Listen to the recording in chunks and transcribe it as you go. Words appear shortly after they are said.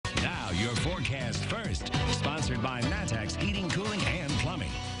your forecast first. Sponsored by Natax Heating, Cooling, and Plumbing.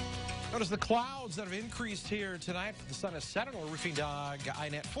 Notice the clouds that have increased here tonight. The sun has set on our roofing dog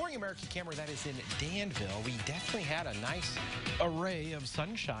iNet Flooring American camera that is in Danville. We definitely had a nice array of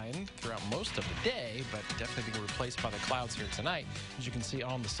sunshine throughout most of the day, but definitely being replaced by the clouds here tonight. As you can see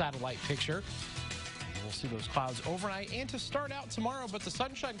on the satellite picture, we'll see those clouds overnight and to start out tomorrow, but the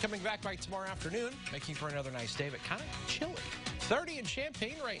sunshine coming back by tomorrow afternoon, making for another nice day, but kind of chilly. 30 in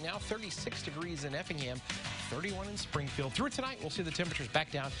Champaign right now, 36 degrees in Effingham, 31 in Springfield. Through tonight, we'll see the temperatures back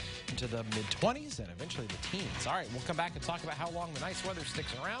down into the mid-20s and eventually the teens. All right, we'll come back and talk about how long the nice weather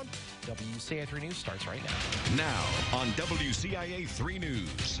sticks around. WCIA 3 News starts right now. Now on WCIA 3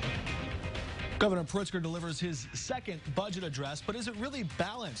 News. Governor Pritzker delivers his second budget address, but is it really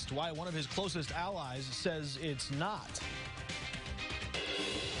balanced? Why one of his closest allies says it's not.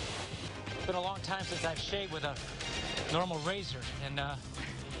 It's been a long time since I've shaved with a normal razor, and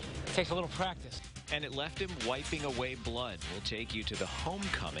it takes a little practice. And it left him wiping away blood. We'll take you to the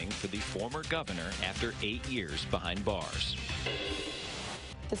homecoming for the former governor after 8 years behind bars.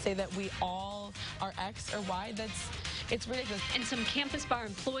 To say that we all are X or Y, it's ridiculous. And some campus bar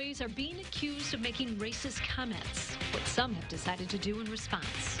employees are being accused of making racist comments, what some have decided to do in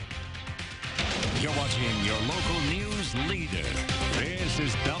response. You're watching your local news leader. This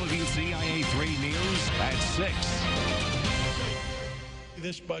is WCIA 3 News at 6.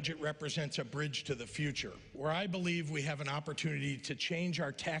 This budget represents a bridge to the future, where I believe we have an opportunity to change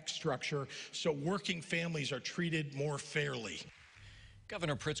our tax structure so working families are treated more fairly.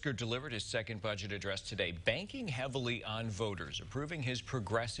 Governor Pritzker delivered his second budget address today, banking heavily on voters, approving his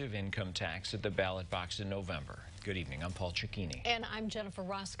progressive income tax at the ballot box in November. Good evening. I'm Paul Cicchini. And I'm Jennifer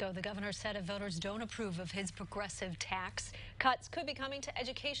Roscoe. The governor said if voters don't approve of his progressive tax, cuts could be coming to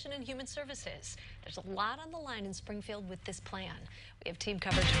education and human services. There's a lot on the line in Springfield with this plan. We have team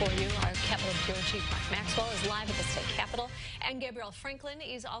coverage for you. Our Capitol Bureau Chief Mark Maxwell is live at the state capitol, and Gabrielle Franklin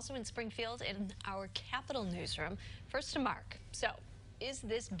is also in Springfield in our Capitol newsroom. First to Mark. So, is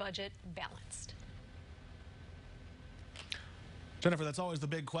this budget balanced? Jennifer, that's always the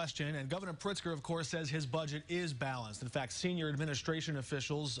big question, and Governor Pritzker, of course, says his budget is balanced. In fact, senior administration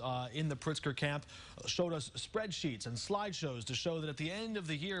officials in the Pritzker camp showed us spreadsheets and slideshows to show that at the end of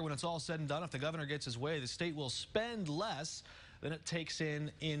the year, when it's all said and done, if the governor gets his way, the state will spend less than it takes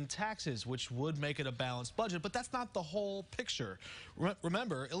in taxes, which would make it a balanced budget. But that's not the whole picture.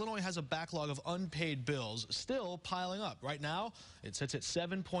 Remember, Illinois has a backlog of unpaid bills still piling up. Right now, it sits at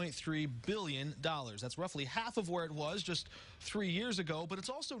 $7.3 billion. That's roughly half of where it was just 3 years ago, but it's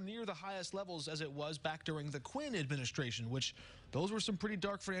also near the highest levels as it was back during the Quinn administration, which those were some pretty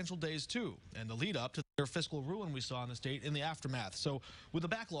dark financial days too, and the lead up to their fiscal ruin we saw in the state in the aftermath. So with the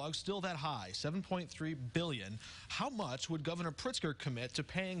backlog still that high, $7.3 billion, how much would Governor Pritzker commit to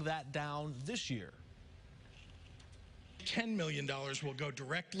paying that down this year? $10 million will go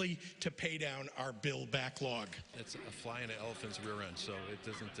directly to pay down our bill backlog. It's a fly in an elephant's rear end, so it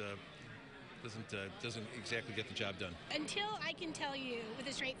doesn't exactly get the job done. Until I can tell you with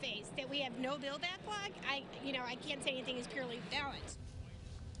a straight face that we have no bill backlog, I can't say anything is purely balanced.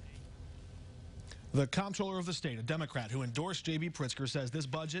 The comptroller of the state, a Democrat who endorsed J.B. Pritzker, says this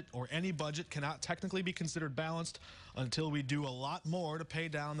budget or any budget cannot technically be considered balanced until we do a lot more to pay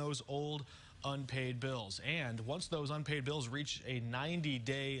down those old unpaid bills. And once those unpaid bills reach a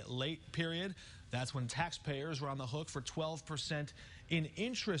 90-day late period, that's when taxpayers are on the hook for 12% in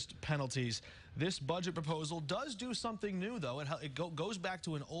interest penalties. This budget proposal does do something new, though. It goes back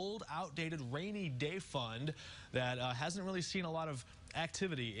to an old, outdated rainy day fund that hasn't really seen a lot of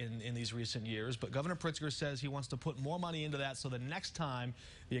activity in these recent years. But Governor Pritzker says he wants to put more money into that so the next time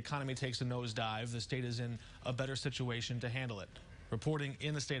the economy takes a nosedive, the state is in a better situation to handle it. Reporting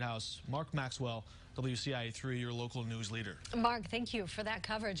in the State House, Mark Maxwell, WCIA 3, your local news leader. Mark, thank you for that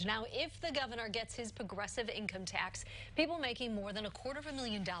coverage. Now, if the governor gets his progressive income tax, people making more than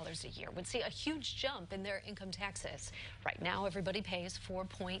 $250,000 a year would see a huge jump in their income taxes. Right now, everybody pays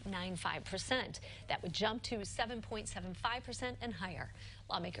 4.95%. That would jump to 7.75% and higher.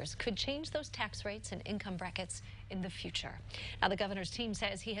 Lawmakers could change those tax rates and income brackets in the future. Now, the governor's team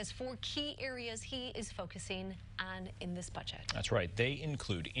says he has 4 key areas he is focusing on in this budget. That's right. They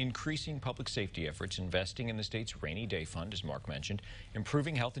include increasing public safety efforts, investing in the state's rainy day fund, as Mark mentioned,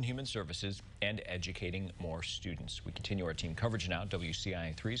 improving health and human services, and educating more students. We continue our team coverage now.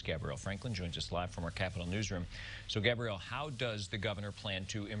 WCIA 3's Gabrielle Franklin joins us live from our Capitol newsroom. So, Gabrielle, how does the governor plan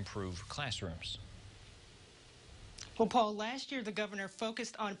to improve classrooms? Well, Paul, last year the governor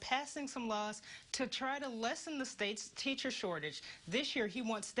focused on passing some laws to try to lessen the state's teacher shortage. This year he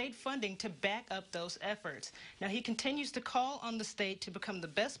wants state funding to back up those efforts. Now he continues to call on the state to become the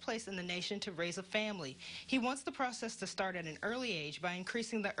best place in the nation to raise a family. He wants the process to start at an early age by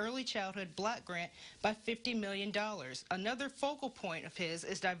increasing the Early Childhood Block Grant by $50 million. Another focal point of his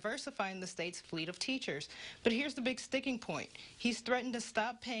is diversifying the state's fleet of teachers. But here's the big sticking point. He's threatened to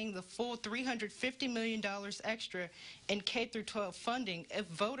stop paying the full $350 million extra in K-12 funding if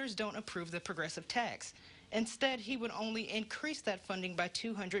voters don't approve the progressive tax. Instead, he would only increase that funding by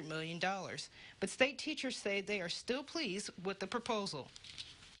 $200 million. But state teachers say they are still pleased with the proposal.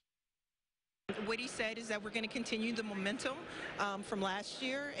 What he said is that we're going to continue the momentum from last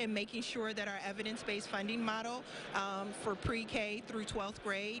year and making sure that our evidence-based funding model for pre-K through 12th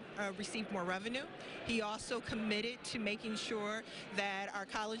grade receive more revenue. He also committed to making sure that our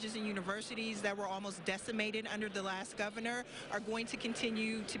colleges and universities that were almost decimated under the last governor are going to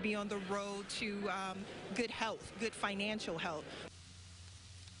continue to be on the road to good health, good financial health.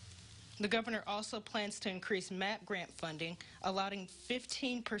 The governor also plans to increase MAP grant funding, allotting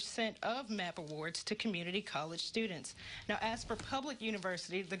 15% of MAP awards to community college students. Now, as for public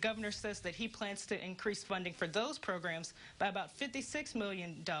universities, the governor says that he plans to increase funding for those programs by about $56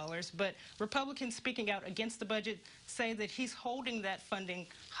 million, but Republicans speaking out against the budget say that he's holding that funding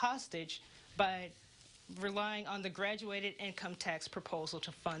hostage by relying on the graduated income tax proposal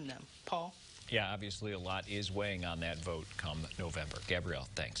to fund them. Paul? Yeah, obviously a lot is weighing on that vote come November. Gabrielle,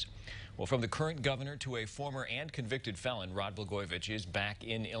 thanks. Well, from the current governor to a former and convicted felon, Rod Blagojevich is back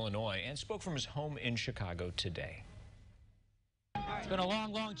in Illinois and spoke from his home in Chicago today. It's been a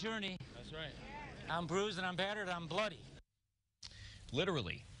long, long journey. That's right. I'm bruised and I'm battered, I'm bloody.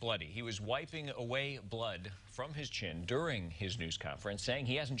 Literally bloody. He was wiping away blood from his chin during his news conference, saying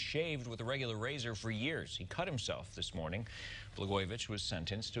he hasn't shaved with a regular razor for years. He cut himself this morning. Blagojevich was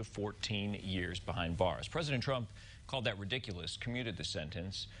sentenced to 14 years behind bars. President Trump called that ridiculous, commuted the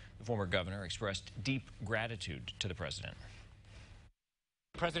sentence. The former governor expressed deep gratitude to the president.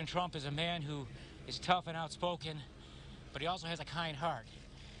 President Trump is a man who is tough and outspoken, but he also has a kind heart.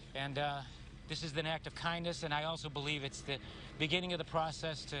 And this is an act of kindness, and I also believe it's the beginning of the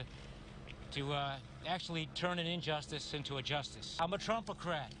process to actually turn an injustice into a justice. I'm a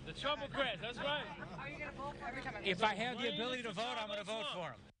Trumpocrat. The Trumpocrat, that's right. Are you going to vote every time? If I have the ability to vote, I'm going to vote for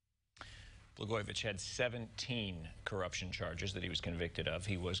him. Blagojevich had 17 corruption charges that he was convicted of.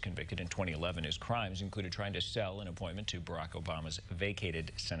 He was convicted in 2011. His crimes included trying to sell an appointment to Barack Obama's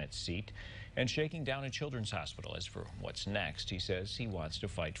vacated Senate seat and shaking down a children's hospital. As for what's next, he says he wants to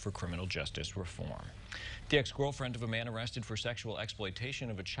fight for criminal justice reform. The ex-girlfriend of a man arrested for sexual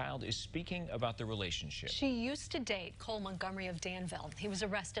exploitation of a child is speaking about the relationship. She used to date Cole Montgomery of Danville. He was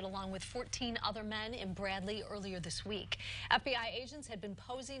arrested along with 14 other men in Bradley earlier this week. FBI agents had been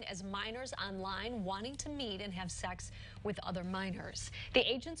posing as minors online, wanting to meet and have sex with other minors. The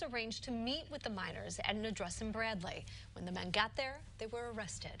agents arranged to meet with the minors at an address in Bradley. When the men got there, they were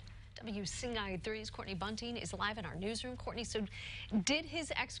arrested. WCIA 3's Courtney Bunting is live in our newsroom. Courtney, so did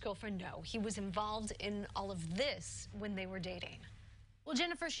his ex-girlfriend know he was involved in all of this when they were dating? Well,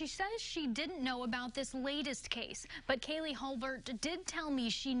 Jennifer, she says she didn't know about this latest case, but Kaylee Hulbert did tell me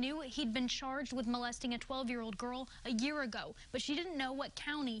she knew he'd been charged with molesting a 12-year-old girl a year ago, but she didn't know what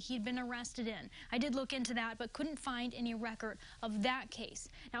county he'd been arrested in. I did look into that, but couldn't find any record of that case.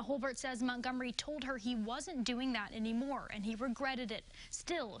 Now, Hulbert says Montgomery told her he wasn't doing that anymore, and he regretted it.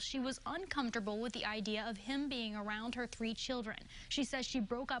 Still, she was uncomfortable with the idea of him being around her 3 children. She says she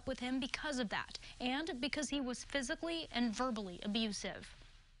broke up with him because of that, and because he was physically and verbally abusive.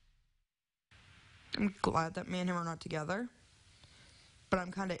 I'm glad that me and him are not together, but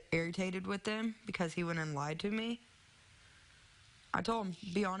I'm kind of irritated with him because he went and lied to me. I told him,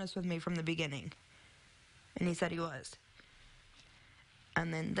 be honest with me from the beginning, and he said he was.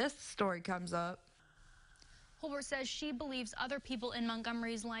 And then this story comes up. Hulbert says she believes other people in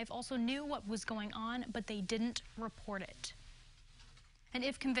Montgomery's life also knew what was going on, but they didn't report it. And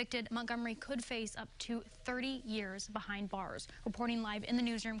if convicted, Montgomery could face up to 30 years behind bars. Reporting live in the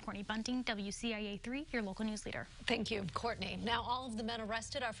newsroom, Courtney Bunting, WCIA 3, your local news leader. Thank you, Courtney. Now, all of the men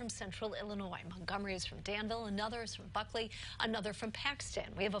arrested are from Central Illinois. Montgomery is from Danville, another is from Buckley, another from Paxton.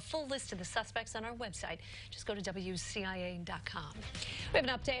 We have a full list of the suspects on our website. Just go to WCIA.com. We have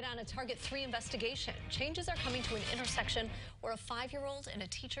an update on a Target 3 investigation. Changes are coming to an intersection where a 5-year-old and a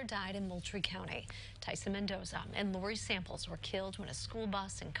teacher died in Moultrie County. Tyson Mendoza and Lori Samples were killed when a school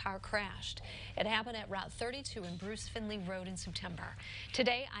bus and car crashed. It happened at Route 32 and Bruce Finley Road in September.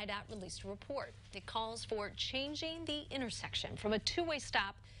 Today, IDOT released a report. It calls for changing the intersection from a 2-way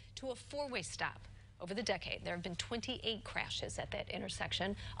stop to a 4-way stop. Over the decade, there have been 28 crashes at that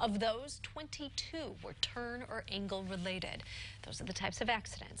intersection. Of those, 22 were turn or angle related. Those are the types of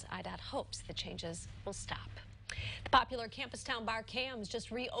accidents IDOT hopes the changes will stop. The popular campus town bar Cam's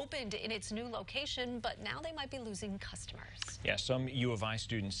just reopened in its new location, but now they might be losing customers. Yeah, some U of I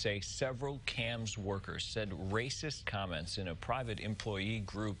students say several Cam's workers said racist comments in a private employee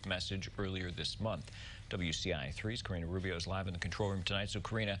group message earlier this month. WCIA 3's Karina Rubio is live in the control room tonight. So,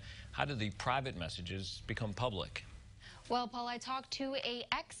 Karina, how did the private messages become public? Well, Paul, I talked to a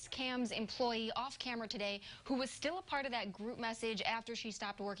ex-Cam's employee off camera today who was still a part of that group message after she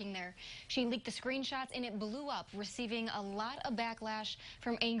stopped working there. She leaked the screenshots and it blew up, receiving a lot of backlash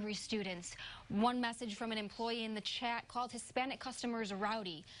from angry students. One message from an employee in the chat called Hispanic customers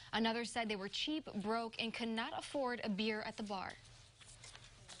rowdy. Another said they were cheap, broke, and could not afford a beer at the bar.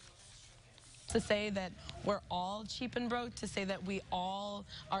 To say that we're all cheap and broke, to say that we all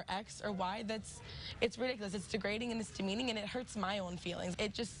are X or Y, it's ridiculous. It's degrading and it's demeaning, and it hurts my own feelings.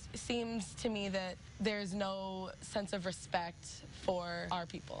 It just seems to me that there's no sense of respect for our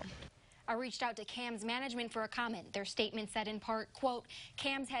people. I reached out to Cam's management for a comment. Their statement said in part, quote,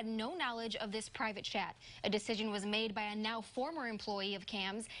 Cam's had no knowledge of this private chat. A decision was made by a now former employee of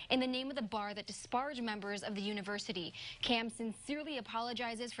Cam's in the name of the bar that disparaged members of the university. Cam sincerely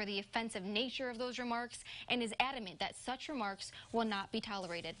apologizes for the offensive nature of those remarks and is adamant that such remarks will not be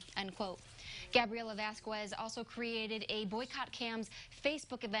tolerated, end quote. Gabriela Vasquez also created a Boycott Cam's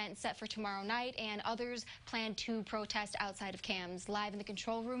Facebook event set for tomorrow night, and others plan to protest outside of Cam's. Live in the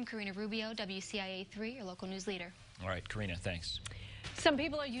control room, Karina Rubio, WCIA 3, your local news leader. All right, Karina, thanks. Some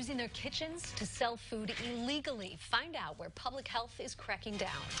people are using their kitchens to sell food illegally. Find out where public health is cracking down.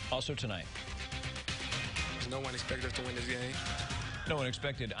 Also tonight. No one expected us to win this game. No one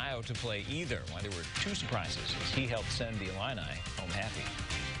expected Io to play either. Why, there were two surprises as he helped send the Illini home happy.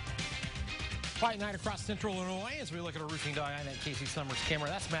 Quiet night across central Illinois as we look at a roofing dog INET Casey Summers camera.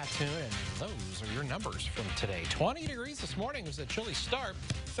 That's Matt Toon, and those are your numbers from today. 20 degrees this morning. It was a chilly start.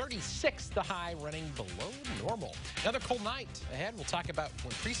 36 the high, running below normal. Another cold night ahead. We'll talk about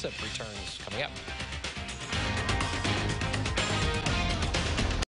when precip returns coming up.